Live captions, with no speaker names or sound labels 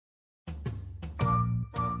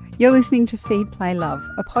You're listening to Feed, Play, Love,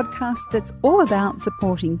 a podcast that's all about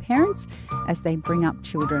supporting parents as they bring up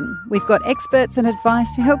children. We've got experts and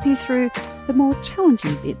advice to help you through the more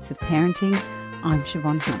challenging bits of parenting. I'm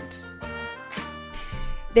Siobhan Hunt.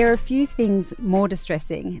 There are few things more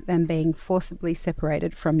distressing than being forcibly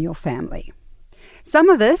separated from your family. Some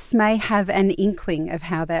of us may have an inkling of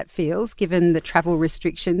how that feels given the travel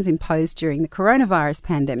restrictions imposed during the coronavirus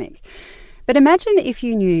pandemic. But imagine if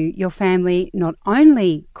you knew your family not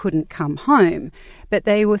only couldn't come home, but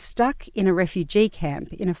they were stuck in a refugee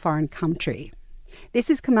camp in a foreign country. This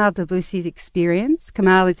is Kamal Delboussy's experience.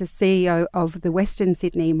 Kamal is the CEO of the Western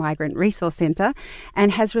Sydney Migrant Resource Centre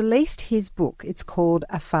and has released his book. It's called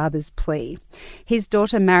A Father's Plea. His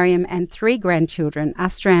daughter Mariam and 3 grandchildren are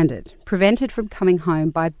stranded, prevented from coming home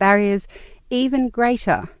by barriers even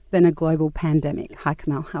greater than a global pandemic. Hi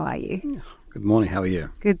Kamal, how are you? Good morning, how are you?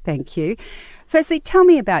 Good, thank you. Firstly, tell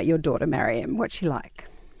me about your daughter Mariam. What's she like?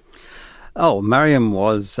 Oh, Mariam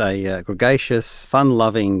was a gregarious,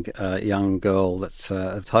 fun-loving young girl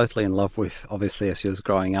that totally in love with, obviously, as she was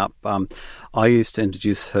growing up. I used to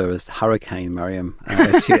introduce her as Hurricane Mariam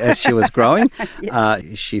as she was growing.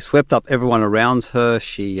 Yes. She swept up everyone around her.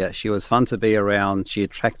 She was fun to be around. She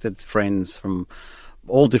attracted friends from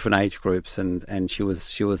all different age groups, and she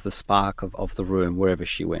was the spark of the room wherever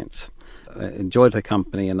she went. Enjoyed her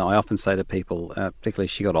company, and I often say to people, particularly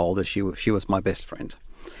as she got older, she was my best friend.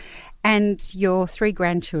 And your 3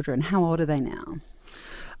 grandchildren, how old are they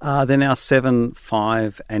now? They're now 7,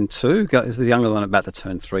 5 and 2. The younger one about to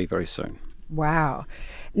turn 3 very soon. Wow.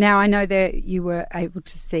 Now, I know that you were able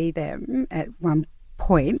to see them at one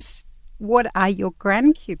point. What are your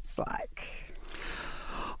grandkids like?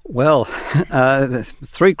 Well,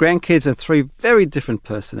 3 grandkids and 3 very different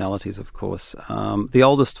personalities, of course. The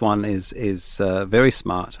oldest one is very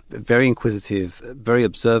smart, very inquisitive, very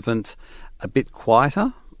observant, a bit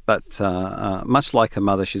quieter, but much like her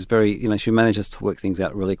mother, she's very, she manages to work things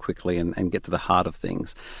out really quickly and get to the heart of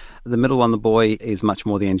things. The middle one, the boy, is much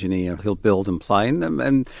more the engineer. He'll build and play,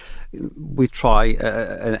 and we try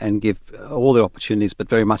and give all the opportunities, but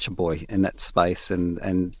very much a boy in that space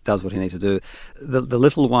and does what he needs to do. The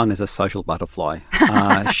little one is a social butterfly.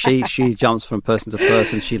 She jumps from person to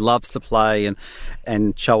person. She loves to play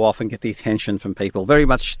and show off and get the attention from people, very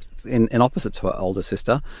much in opposite to her older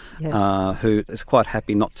sister, yes. Who is quite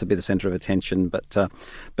happy not to be the centre of attention, but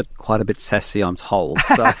quite a bit sassy, I'm told.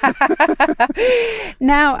 So.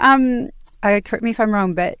 Now, correct me if I'm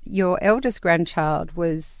wrong, but your eldest grandchild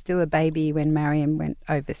was still a baby when Mariam went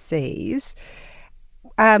overseas.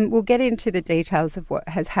 We'll get into the details of what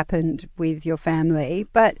has happened with your family,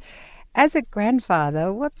 but as a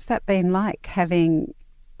grandfather, what's that been like, having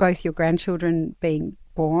both your grandchildren being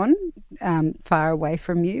born far away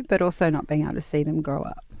from you, but also not being able to see them grow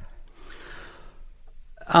up?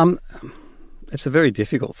 It's a very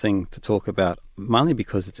difficult thing to talk about, mainly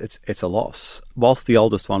because it's a loss. Whilst the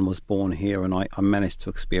oldest one was born here, and I managed to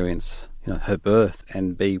experience her birth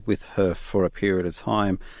and be with her for a period of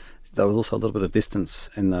time, there was also a little bit of distance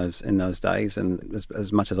in those days. And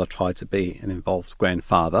as much as I tried to be an involved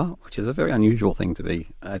grandfather, which is a very unusual thing to be,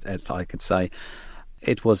 I could say,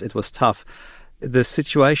 it was tough. The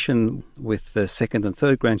situation with the 2nd and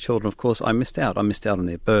 3rd grandchildren, of course, I missed out. I missed out on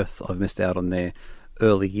their birth. I've missed out on their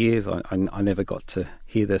early years. I never got to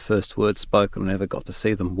hear their first words spoken. I never got to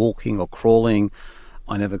see them walking or crawling.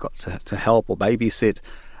 I never got to help or babysit.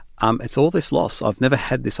 It's all this loss. I've never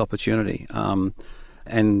had this opportunity. And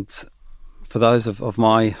for those of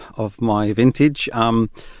my vintage,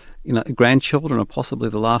 grandchildren are possibly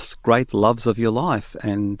the last great loves of your life,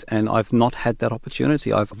 and I've not had that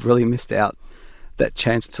opportunity. I've really missed out that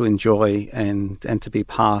chance to enjoy and to be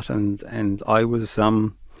part, and I was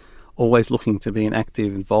always looking to be an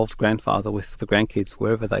active, involved grandfather with the grandkids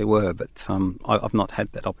wherever they were, but I've not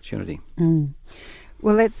had that opportunity.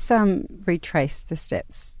 Well, let's retrace the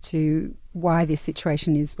steps to why this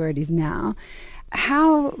situation is where it is now.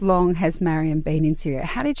 How long has Mariam been in Syria?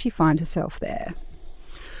 How did she find herself there?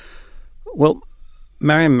 Well,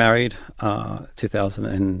 Mariam married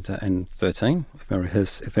 2013,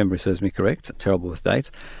 if memory serves me correct. Terrible with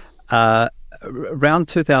dates. Around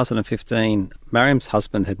 2015, Mariam's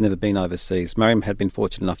husband had never been overseas. Mariam had been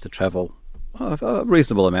fortunate enough to travel a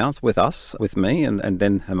reasonable amount with us, with me, and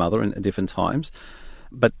then her mother in different times.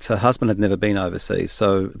 But her husband had never been overseas,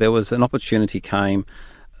 so there was an opportunity came.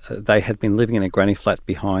 They had been living in a granny flat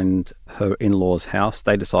behind her in-laws' house.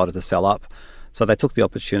 They decided to sell up, so they took the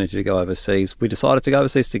opportunity to go overseas. We decided to go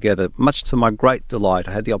overseas together, much to my great delight.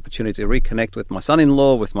 I had the opportunity to reconnect with my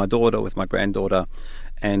son-in-law, with my daughter, with my granddaughter,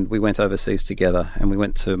 and we went overseas together. And we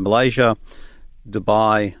went to Malaysia,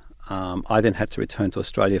 Dubai, I then had to return to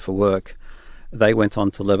Australia for work. They went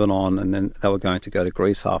on to Lebanon, and then they were going to go to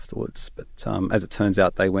Greece afterwards. But as it turns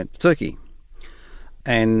out, they went to Turkey.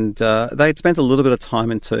 And they'd spent a little bit of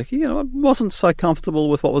time in Turkey. I wasn't so comfortable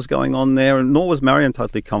with what was going on there, and nor was Mariam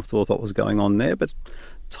totally comfortable with what was going on there. But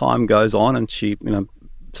time goes on, and she,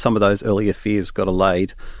 some of those earlier fears got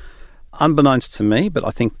allayed. Unbeknownst to me, but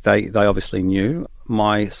I think they obviously knew,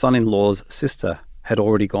 my son-in-law's sister had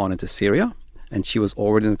already gone into Syria, and she was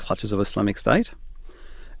already in the clutches of Islamic State.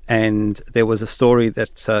 And there was a story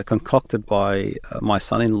that concocted by my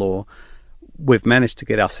son-in-law. We've managed to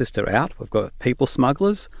get our sister out. We've got people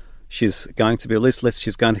smugglers. She's going to be released.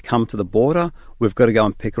 She's going to come to the border. We've got to go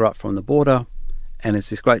and pick her up from the border. And it's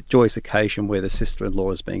this great joyous occasion where the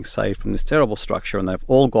sister-in-law is being saved from this terrible structure, and they've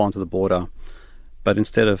all gone to the border. But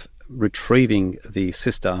instead of retrieving the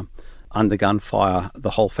sister under gunfire,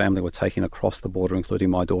 the whole family were taken across the border,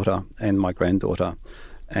 including my daughter and my granddaughter.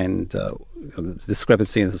 And the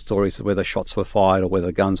discrepancy in the stories whether shots were fired or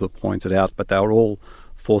whether guns were pointed out, but they were all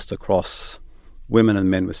forced across. Women and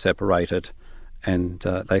men were separated, and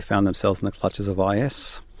they found themselves in the clutches of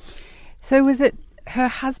IS. So was it her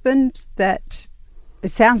husband that...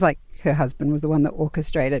 It sounds like her husband was the one that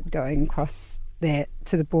orchestrated going across there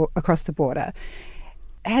to across the border.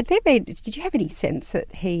 Did you have any sense that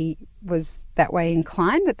he was that way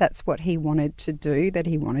inclined, that that's what he wanted to do, that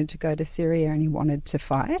he wanted to go to Syria and he wanted to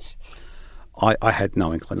fight? I had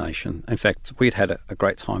no inclination. In fact, we'd had a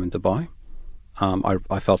great time in Dubai.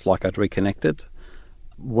 I felt like I'd reconnected.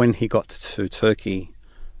 When he got to Turkey,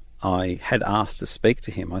 I had asked to speak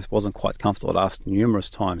to him. I wasn't quite comfortable. I'd asked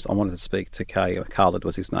numerous times. I wanted to speak to Kay. Khalid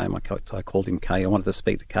was his name. I called him Kay. I wanted to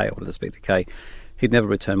speak to Kay. He'd never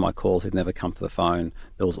returned my calls. He'd never come to the phone.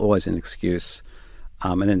 There was always an excuse.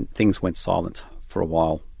 And then things went silent for a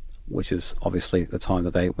while, which is obviously the time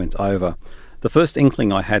that they went over. The first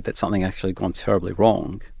inkling I had that something actually had gone terribly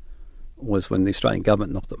wrong was when the Australian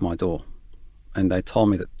government knocked at my door. And they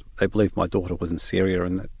told me that they believed my daughter was in Syria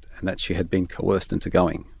and that she had been coerced into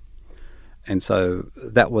going. And so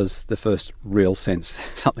that was the first real sense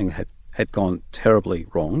that something had gone terribly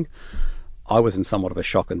wrong. I was in somewhat of a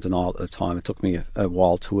shock and denial at the time. It took me a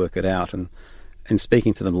while to work it out. And in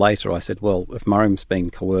speaking to them later, I said, well, if Mariam's been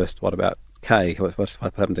coerced, what about Kay? What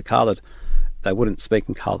happened to Khalid? They wouldn't speak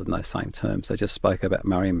in Khalid in those same terms. They just spoke about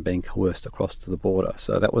Mariam being coerced across to the border.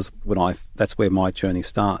 So that was that's where my journey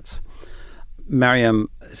starts. Mariam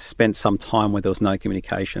spent some time where there was no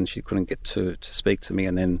communication. She couldn't get to speak to me,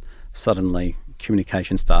 and then suddenly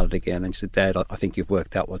communication started again. And she said, Dad, I think you've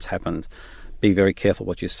worked out what's happened. Be very careful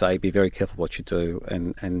what you say. Be very careful what you do.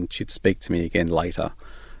 And she'd speak to me again later.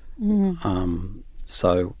 It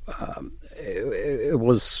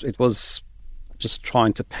was just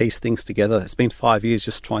trying to piece things together. It's been 5 years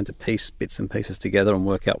just trying to piece bits and pieces together and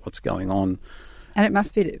work out what's going on. And it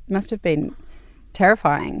must have been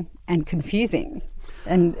terrifying and confusing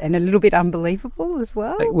and a little bit unbelievable as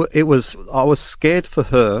well. It was. I was scared for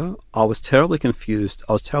her. I was terribly confused.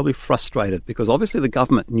 I was terribly frustrated because obviously the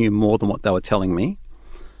government knew more than what they were telling me,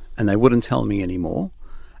 and they wouldn't tell me anymore.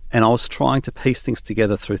 And I was trying to piece things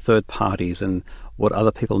together through third parties and what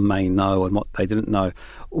other people may know and what they didn't know.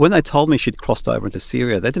 When they told me she'd crossed over into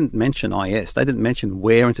Syria, they didn't mention IS. They didn't mention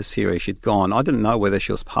where into Syria she'd gone. I didn't know whether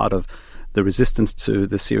she was part of the resistance to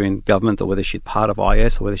the Syrian government or whether she'd part of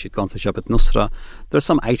IS or whether she'd gone to Jabhat Nusra. There are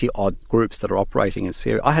some 80-odd groups that are operating in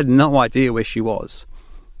Syria. I had no idea where she was.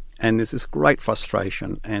 And there's this great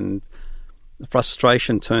frustration. And the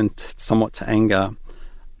frustration turned somewhat to anger,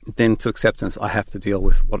 then to acceptance. I have to deal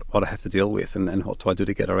with what I have to deal with, and what do I do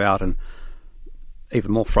to get her out? And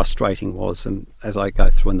even more frustrating was, and as I go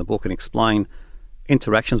through in the book and explain,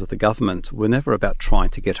 interactions with the government were never about trying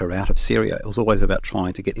to get her out of Syria. It was always about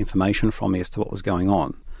trying to get information from me as to what was going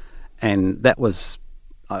on. And that was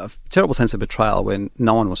a terrible sense of betrayal when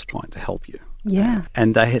no one was trying to help you. Yeah.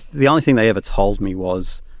 And the only thing they ever told me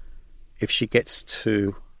was if she gets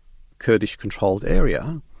to Kurdish-controlled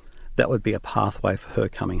area, that would be a pathway for her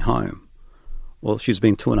coming home. Well, she's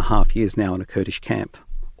been 2.5 years now in a Kurdish camp,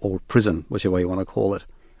 or prison, whichever way you want to call it,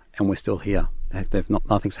 and we're still here.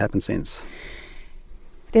 Nothing's happened since.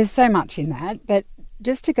 There's so much in that, but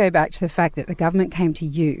just to go back to the fact that the government came to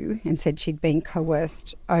you and said she'd been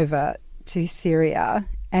coerced over to Syria,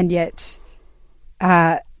 and yet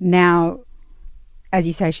now, as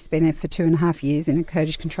you say, she's been there for 2.5 years in a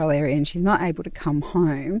Kurdish control area and she's not able to come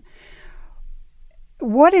home.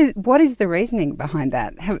 What is the reasoning behind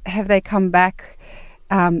that? Have they come back?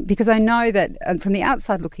 Because I know that from the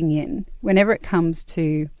outside looking in, whenever it comes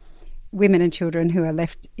to women and children who are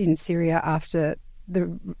left in Syria after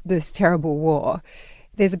this terrible war,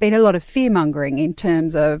 there's been a lot of fear-mongering in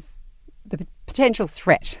terms of potential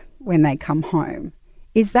threat when they come home.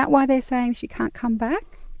 Is that why they're saying she can't come back?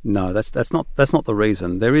 No, that's not the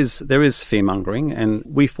reason. There is fear-mongering, and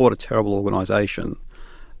we fought a terrible organisation,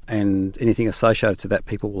 and anything associated to that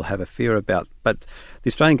people will have a fear about. But the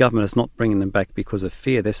Australian government is not bringing them back because of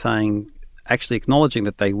fear. They're saying, actually acknowledging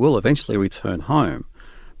that they will eventually return home,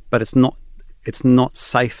 but it's not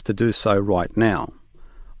safe to do so right now,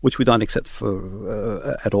 which we don't accept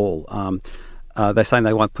for at all. They're saying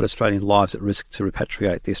they won't put Australian lives at risk to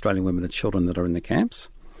repatriate the Australian women and children that are in the camps.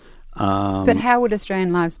 But how would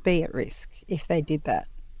Australian lives be at risk if they did that?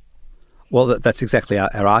 Well, that's exactly our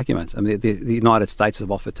argument. I mean, the United States have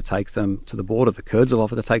offered to take them to the border. The Kurds have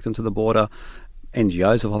offered to take them to the border.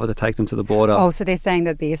 NGOs have offered to take them to the border. Oh, so they're saying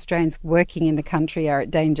that the Australians working in the country are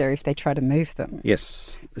at danger if they try to move them?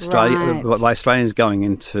 Yes. Right. By Australians going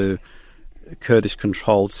into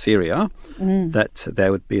Kurdish-controlled Syria, that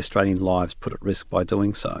there would be Australian lives put at risk by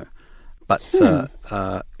doing so. But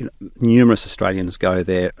numerous Australians go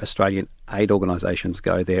there. Australian aid organisations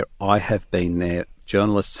go there. I have been there.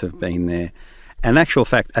 Journalists have been there. And in actual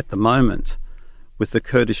fact, at the moment, with the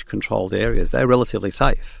Kurdish-controlled areas, they're relatively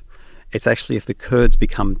safe. It's actually if the Kurds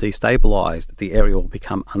become destabilised, the area will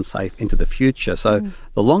become unsafe into the future. So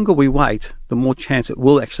the longer we wait, the more chance it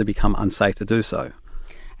will actually become unsafe to do so.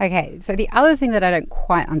 Okay, so the other thing that I don't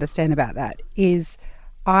quite understand about that is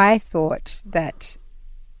I thought that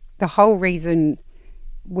the whole reason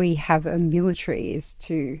we have a military is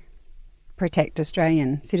to protect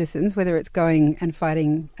Australian citizens, whether it's going and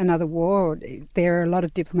fighting another war. There are a lot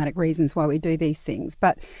of diplomatic reasons why we do these things,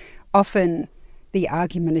 but often the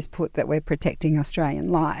argument is put that we're protecting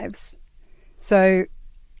Australian lives. So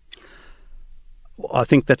I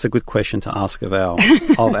think that's a good question to ask of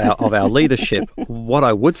our leadership. What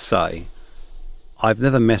I would say, I've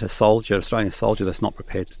never met Australian soldier that's not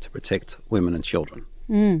prepared to protect women and children.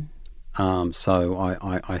 So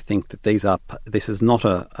I think that this is not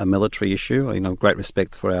a military issue. Great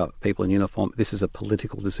respect for our people in uniform. This is a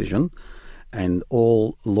political decision, and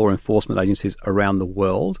all law enforcement agencies around the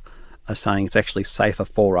world are saying it's actually safer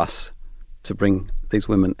for us to bring these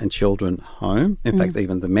women and children home. In fact,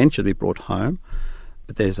 even the men should be brought home.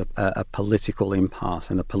 But there's a political impasse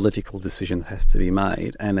and a political decision that has to be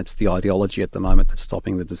made, and it's the ideology at the moment that's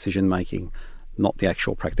stopping the decision making, not the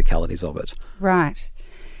actual practicalities of it. Right.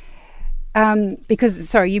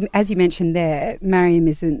 Because, as you mentioned there, Mariam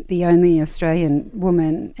isn't the only Australian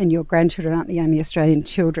woman, and your grandchildren aren't the only Australian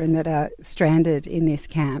children that are stranded in this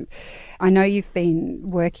camp. I know you've been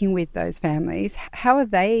working with those families. How are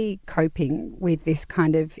they coping with this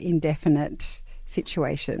kind of indefinite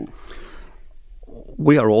situation?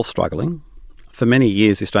 We are all struggling. For many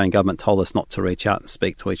years, the Australian government told us not to reach out and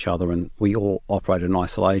speak to each other, and we all operate in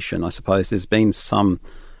isolation. I suppose there's been some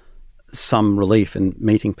relief in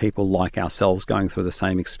meeting people like ourselves going through the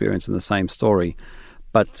same experience and the same story.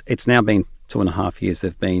 But it's now been 2.5 years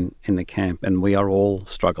they've been in the camp, and we are all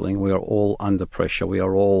struggling. We are all under pressure. We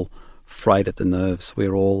are all frayed at the nerves. We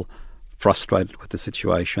are all frustrated with the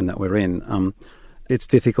situation that we're in. It's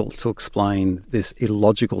difficult to explain this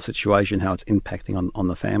illogical situation, how it's impacting on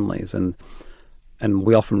the families. And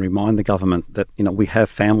we often remind the government that, we have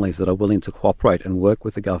families that are willing to cooperate and work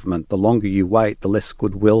with the government. The longer you wait, the less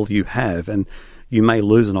goodwill you have, and you may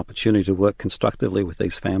lose an opportunity to work constructively with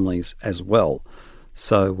these families as well.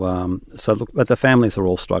 So look, but the families are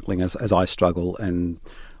all struggling as I struggle, and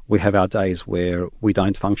we have our days where we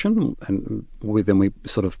don't function, and then we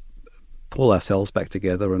sort of pull ourselves back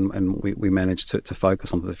together, and we manage to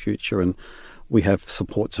focus on the future, and we have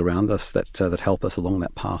supports around us that help us along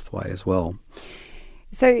that pathway as well.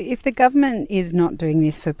 So if the government is not doing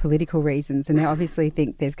this for political reasons, and they obviously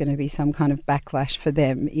think there's going to be some kind of backlash for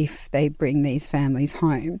them if they bring these families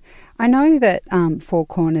home, I know that Four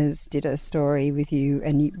Corners did a story with you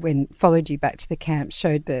and followed you back to the camp,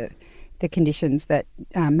 showed the conditions that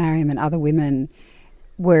Mariam and other women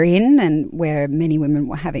were in, and where many women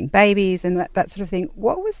were having babies and that sort of thing.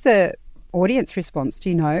 What was the audience response, do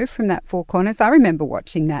you know, from that Four Corners? I remember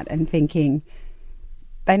watching that and thinking,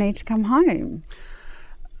 they need to come home.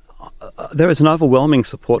 There is an overwhelming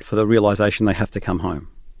support for the realisation they have to come home.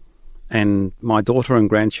 And my daughter and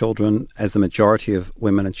grandchildren, as the majority of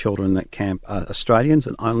women and children in that camp are Australians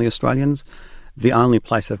and only Australians, the only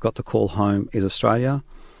place they've got to call home is Australia.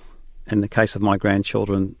 In the case of my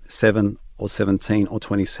grandchildren, 7 or 17 or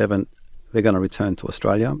 27, they're going to return to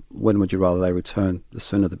Australia. When would you rather they return? The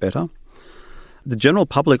sooner the better. The general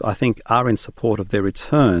public, I think, are in support of their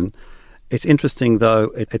return. It's interesting,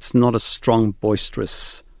 though, it's not a strong,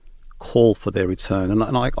 boisterous call for their return.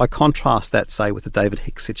 And I contrast that, say, with the David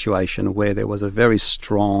Hicks situation, where there was a very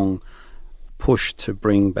strong push to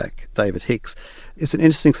bring back David Hicks. It's an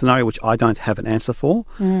interesting scenario which I don't have an answer for.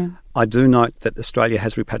 I do note that Australia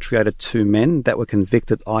has repatriated 2 men that were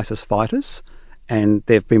convicted ISIS fighters, and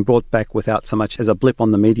they've been brought back without so much as a blip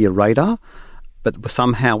on the media radar. But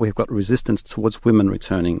somehow we've got resistance towards women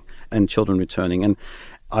returning and children returning. And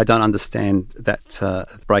I don't understand that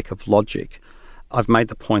break of logic. I've made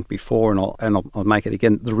the point before, and I'll make it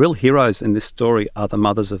again. The real heroes in this story are the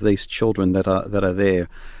mothers of these children that are there.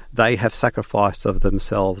 They have sacrificed of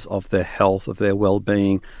themselves, of their health, of their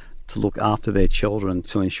well-being, to look after their children,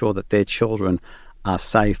 to ensure that their children are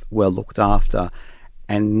safe, well looked after,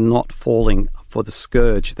 and not falling for the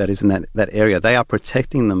scourge that is in that area. They are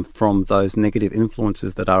protecting them from those negative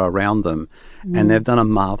influences that are around them, and they've done a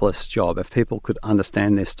marvellous job. If people could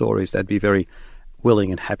understand their stories, they'd be very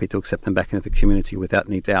willing and happy to accept them back into the community without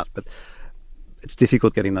any doubt. But it's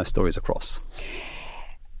difficult getting those stories across.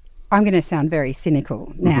 I'm going to sound very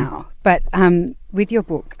cynical now, but with your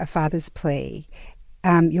book, A Father's Plea,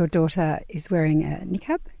 your daughter is wearing a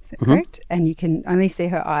niqab, is that correct? And you can only see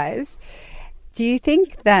her eyes. Do you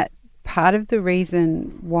think that part of the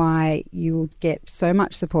reason why you will get so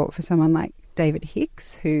much support for someone like David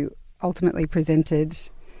Hicks, who ultimately presented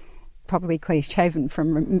probably clean-shaven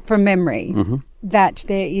from memory, that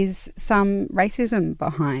there is some racism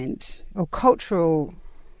behind, or cultural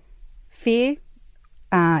fear,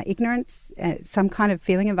 ignorance, some kind of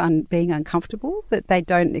feeling of being uncomfortable, that they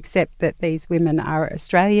don't accept that these women are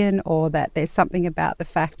Australian, or that there's something about the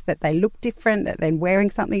fact that they look different, that they're wearing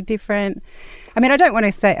something different? I mean, I don't want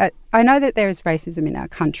to say... I know that there is racism in our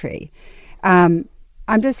country. I'm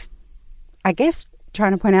just, I guess,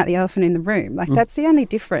 trying to point out the elephant in the room. Like, that's the only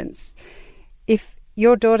difference. If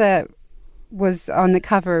your daughter was on the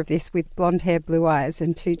cover of this with blonde hair, blue eyes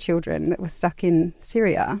and 2 children that were stuck in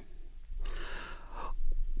Syria...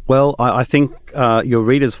 Well, I think your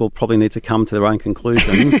readers will probably need to come to their own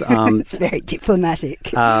conclusions. It's very diplomatic.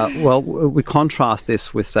 Well, we contrast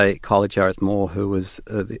this with, say, Kylie Jarrett Moore, who was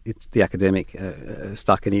the academic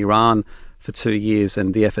stuck in Iran for 2 years,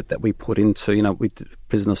 and the effort that we put into, we did a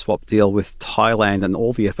prisoner swap deal with Thailand, and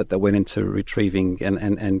all the effort that went into retrieving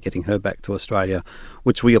and getting her back to Australia,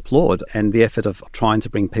 which we applaud, and the effort of trying to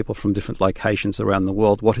bring people from different locations around the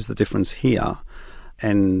world. What is the difference here?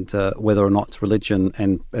 And whether or not religion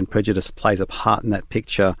and prejudice plays a part in that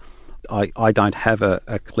picture, I don't have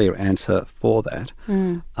a clear answer for that.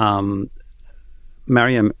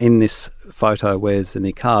 Mariam, in this photo, wears the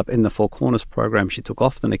niqab. In the Four Corners program, she took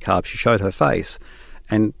off the niqab, she showed her face,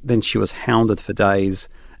 and then she was hounded for days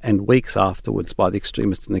and weeks afterwards by the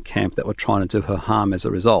extremists in the camp that were trying to do her harm as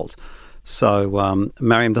a result. So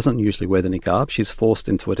Mariam doesn't usually wear the niqab. She's forced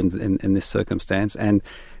into it in this circumstance, and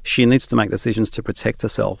she needs to make decisions to protect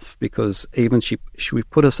herself, because even she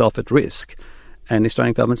put herself at risk, and the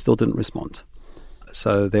Australian government still didn't respond.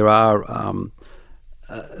 So there are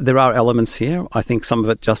elements here. I think some of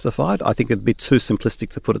it justified. I think it'd be too simplistic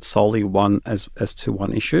to put it solely as to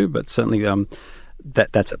one issue, but certainly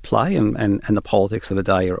that's at play, and the politics of the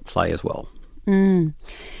day are at play as well.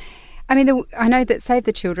 I mean, I know that Save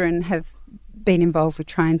the Children have been involved with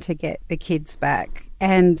trying to get the kids back,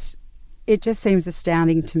 and it just seems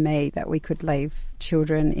astounding to me that we could leave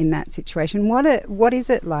children in that situation. What is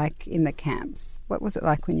it like in the camps? What was it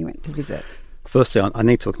like when you went to visit? Firstly, I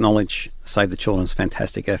need to acknowledge Save the Children's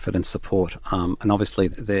fantastic effort and support, and obviously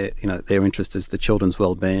their interest is the children's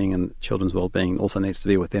well-being, and children's well-being also needs to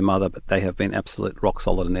be with their mother, but they have been absolute rock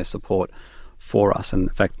solid in their support for us. And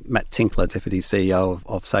in fact, Matt Tinkler, Deputy CEO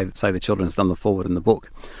of Save the Children, has done the foreword in the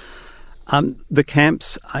book. The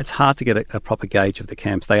camps, it's hard to get a proper gauge of the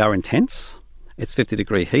camps. They are intense. It's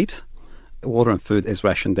 50-degree heat. Water and food is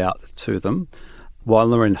rationed out to them. While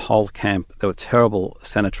they were in Hull camp, there were terrible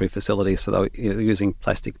sanitary facilities, so they were using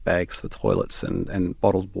plastic bags for toilets and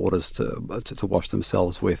bottled waters to wash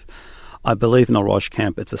themselves with. I believe in Al-Roj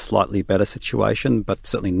camp it's a slightly better situation, but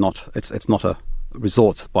certainly not. It's not a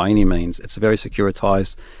resort by any means. It's very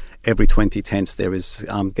securitized. Every 20 tents there is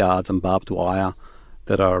guards and barbed wire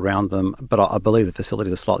that are around them, but I believe the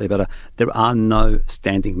facilities are slightly better. There are no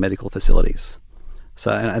standing medical facilities.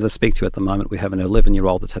 So, and as I speak to you at the moment, we have an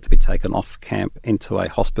 11-year-old that's had to be taken off camp into a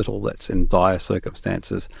hospital that's in dire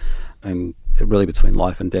circumstances and really between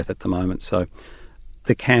life and death at the moment. So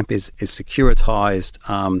the camp is securitized.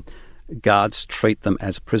 Guards treat them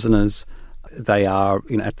as prisoners. They are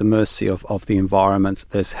at the mercy of the environment.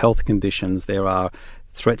 There's health conditions. There are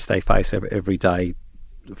threats they face every day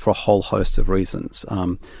for a whole host of reasons.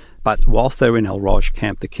 But whilst they're in Al-Roj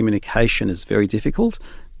camp, the communication is very difficult.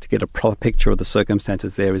 To get a proper picture of the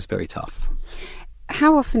circumstances there is very tough.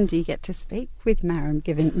 How often do you get to speak with Mariam,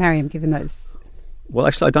 given those Well,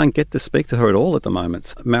 actually, I don't get to speak to her at all at the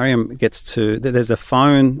moment. Mariam gets to... There's a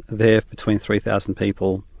phone there between 3,000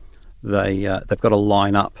 people. They've got to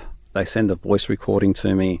line up. They send a voice recording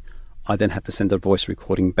to me. I then have to send a voice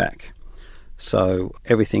recording back. So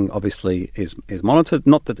everything obviously is monitored.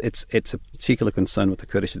 Not that it's a particular concern with the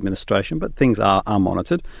Kurdish administration, but things are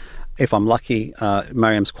monitored. If I'm lucky,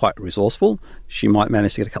 Mariam's quite resourceful. She might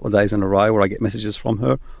manage to get a couple of days in a row where I get messages from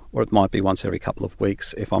her, or it might be once every couple of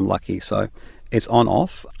weeks if I'm lucky. So it's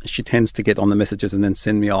on-off. She tends to get on the messages and then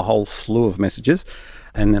send me a whole slew of messages,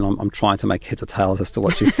 and then I'm trying to make heads or tails as to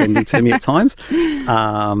what she's sending to me at times.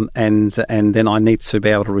 And then I need to be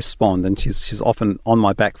able to respond, and she's often on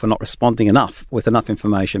my back for not responding with enough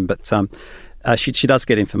information. But she does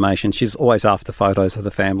get information. She's always after photos of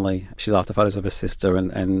the family. She's after photos of her sister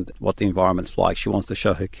and what the environment's like. She wants to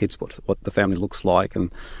show her kids what the family looks like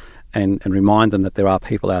and remind them that there are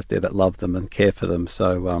people out there that love them and care for them.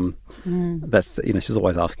 So she's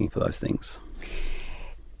always asking for those things.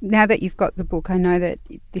 Now that you've got the book, I know that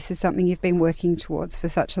this is something you've been working towards for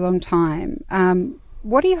such a long time.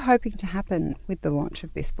 What are you hoping to happen with the launch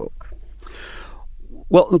of this book?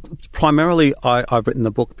 Well, look, primarily I've written the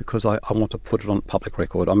book because I want to put it on public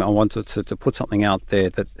record. I mean, I wanted to put something out there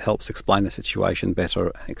that helps explain the situation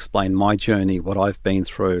better, explain my journey, what I've been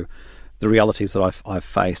through, the realities that I've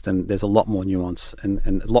faced, and there's a lot more nuance and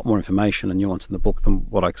a lot more information and nuance in the book than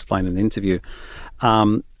what I explain in an interview.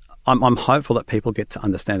 I'm hopeful that people get to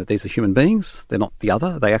understand that these are human beings. They're not the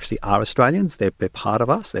other. They actually are Australians. They're part of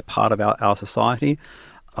us. They're part of our society.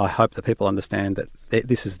 I hope that people understand that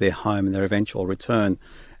this is their home and their eventual return,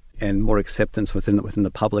 and more acceptance within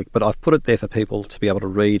the public. But I've put it there for people to be able to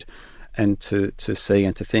read and to see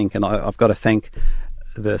and to think. And I've got to thank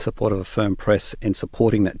the support of Affirm Press in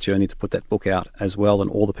supporting that journey to put that book out as well,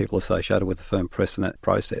 and all the people associated with Affirm Press in that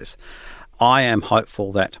process. I am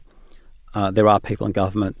hopeful that there are people in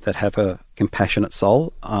government that have a compassionate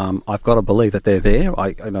soul. I've got to believe that they're there.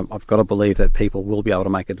 I've got to believe that people will be able to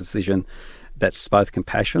make a decision that's both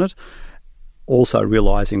compassionate, also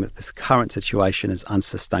realising that this current situation is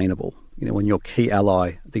unsustainable. You know, when your key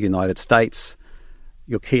ally, the United States,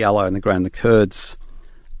 your key ally on the ground, the Kurds,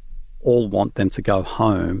 all want them to go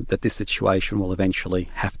home, that this situation will eventually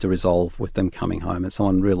have to resolve with them coming home. And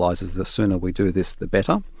someone realises the sooner we do this, the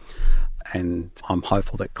better. And I'm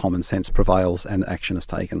hopeful that common sense prevails and action is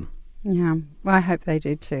taken. Yeah, well, I hope they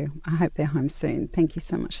do too. I hope they're home soon. Thank you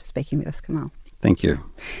so much for speaking with us, Kamal. Thank you.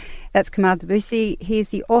 That's Kamal Debussy. He is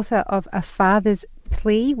the author of A Father's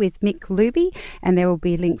Plea with Mick Luby, and there will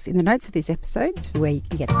be links in the notes of this episode to where you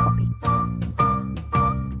can get a copy.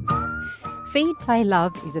 Feed, Play,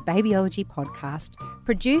 Love is a Babyology podcast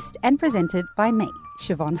produced and presented by me,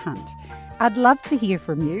 Siobhan Hunt. I'd love to hear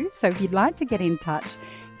from you, so if you'd like to get in touch,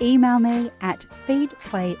 email me at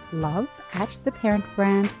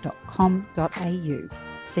feedplaylove@theparentbrand.com.au.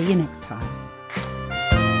 See you next time.